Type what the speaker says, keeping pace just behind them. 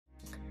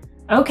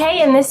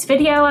Okay, in this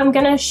video, I'm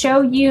gonna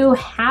show you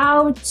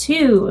how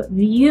to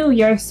view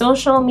your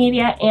social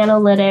media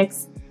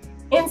analytics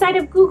inside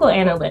of Google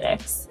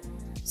Analytics.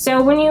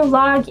 So when you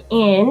log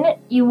in,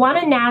 you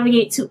wanna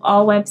navigate to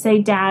all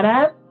website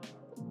data,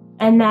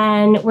 and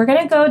then we're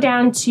gonna go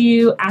down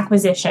to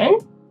acquisition.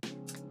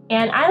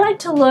 And I like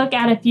to look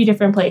at a few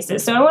different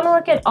places. So I wanna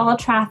look at all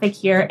traffic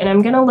here, and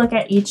I'm gonna look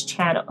at each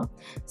channel.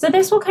 So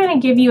this will kind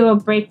of give you a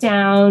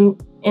breakdown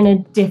in a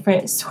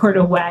different sort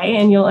of way,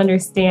 and you'll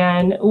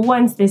understand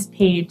once this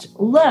page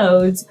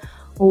loads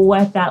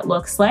what that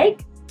looks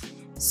like.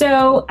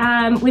 So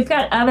we've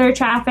got other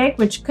traffic,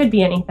 which could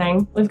be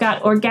anything. We've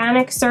got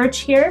organic search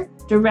here,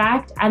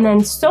 direct, and then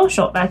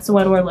social. That's the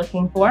one we're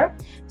looking for.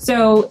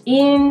 So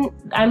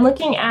I'm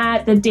looking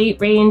at the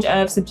date range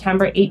of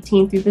September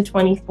 18th through the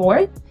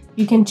 24th.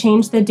 You can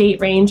change the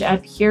date range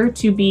up here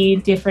to be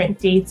different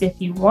dates if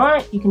you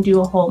want. You can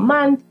do a whole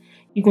month.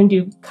 You can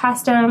do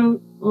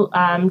custom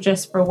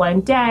just for one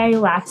day,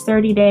 last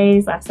 30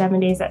 days, last 7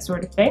 days, that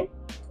sort of thing.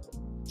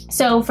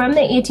 So from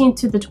the 18th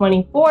to the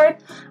 24th,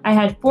 I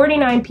had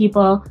 49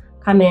 people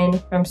come in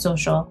from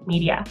social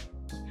media.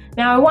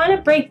 Now I want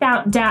to break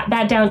that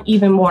down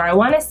even more. I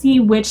want to see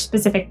which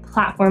specific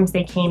platforms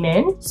they came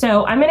in.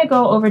 So I'm going to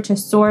go over to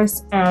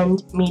source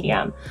and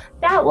medium.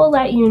 That will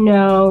let you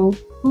know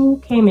who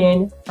came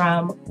in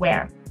from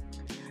where.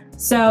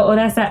 So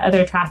that's that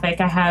other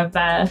traffic. I have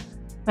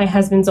my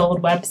husband's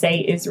old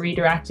website is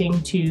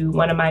redirecting to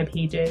one of my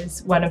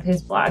pages. One of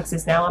his blogs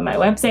is now on my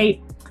website.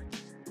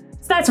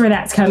 So that's where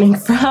that's coming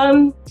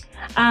from.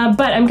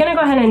 But I'm gonna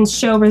go ahead and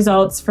show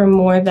results for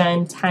more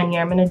than 10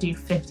 here. I'm gonna do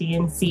 50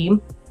 and see.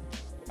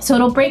 So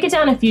it'll break it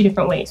down a few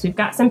different ways. We've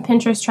got some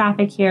Pinterest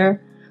traffic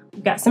here.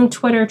 We've got some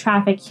Twitter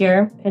traffic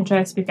here,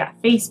 Pinterest. We've got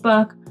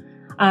Facebook.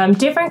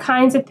 Different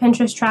kinds of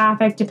Pinterest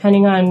traffic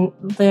depending on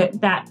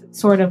that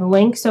sort of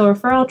link. So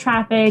referral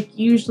traffic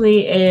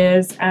usually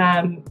is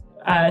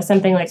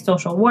something like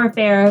social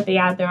warfare. They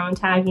add their own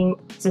tagging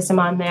system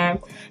on there.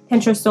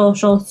 Pinterest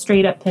social,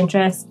 straight up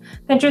Pinterest.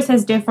 Pinterest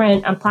has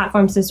different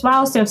platforms as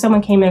well. So if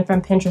someone came in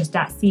from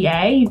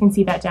Pinterest.ca, you can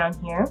see that down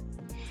here.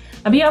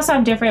 But you also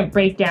have different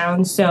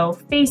breakdowns. So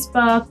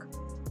Facebook,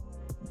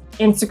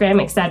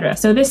 Instagram, etc.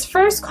 So this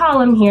first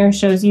column here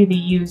shows you the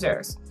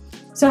users.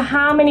 So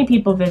how many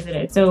people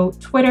visited? So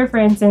Twitter, for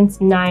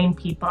instance, 9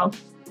 people.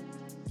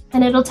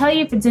 And it'll tell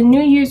you if it's a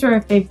new user or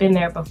if they've been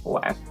there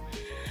before.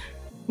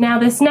 Now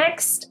this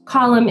next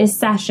column is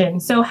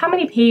sessions. So how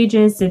many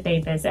pages did they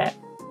visit?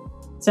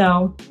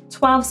 So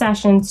 12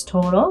 sessions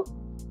total.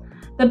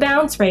 The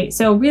bounce rate.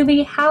 So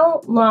really how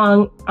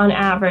long on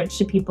average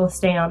do people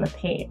stay on the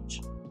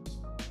page?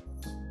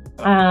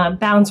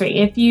 Bounce rate.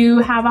 If you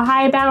have a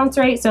high bounce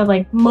rate, so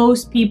like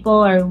most people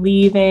are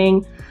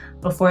leaving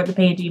before the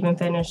page even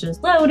finishes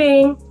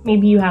loading,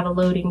 maybe you have a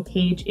loading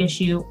page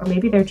issue, or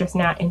maybe they're just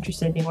not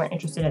interested, they weren't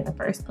interested in the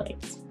first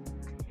place.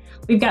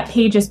 We've got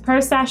pages per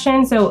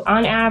session. So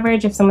on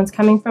average, if someone's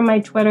coming from my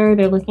Twitter,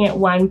 they're looking at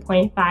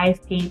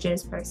 1.5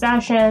 pages per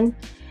session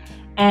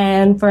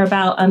and for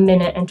about 1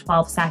 minute and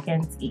 12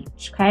 seconds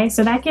each, okay?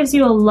 So that gives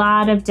you a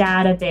lot of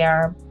data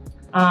there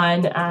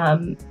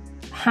on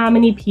how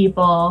many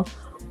people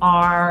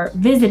are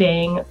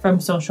visiting from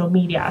social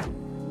media.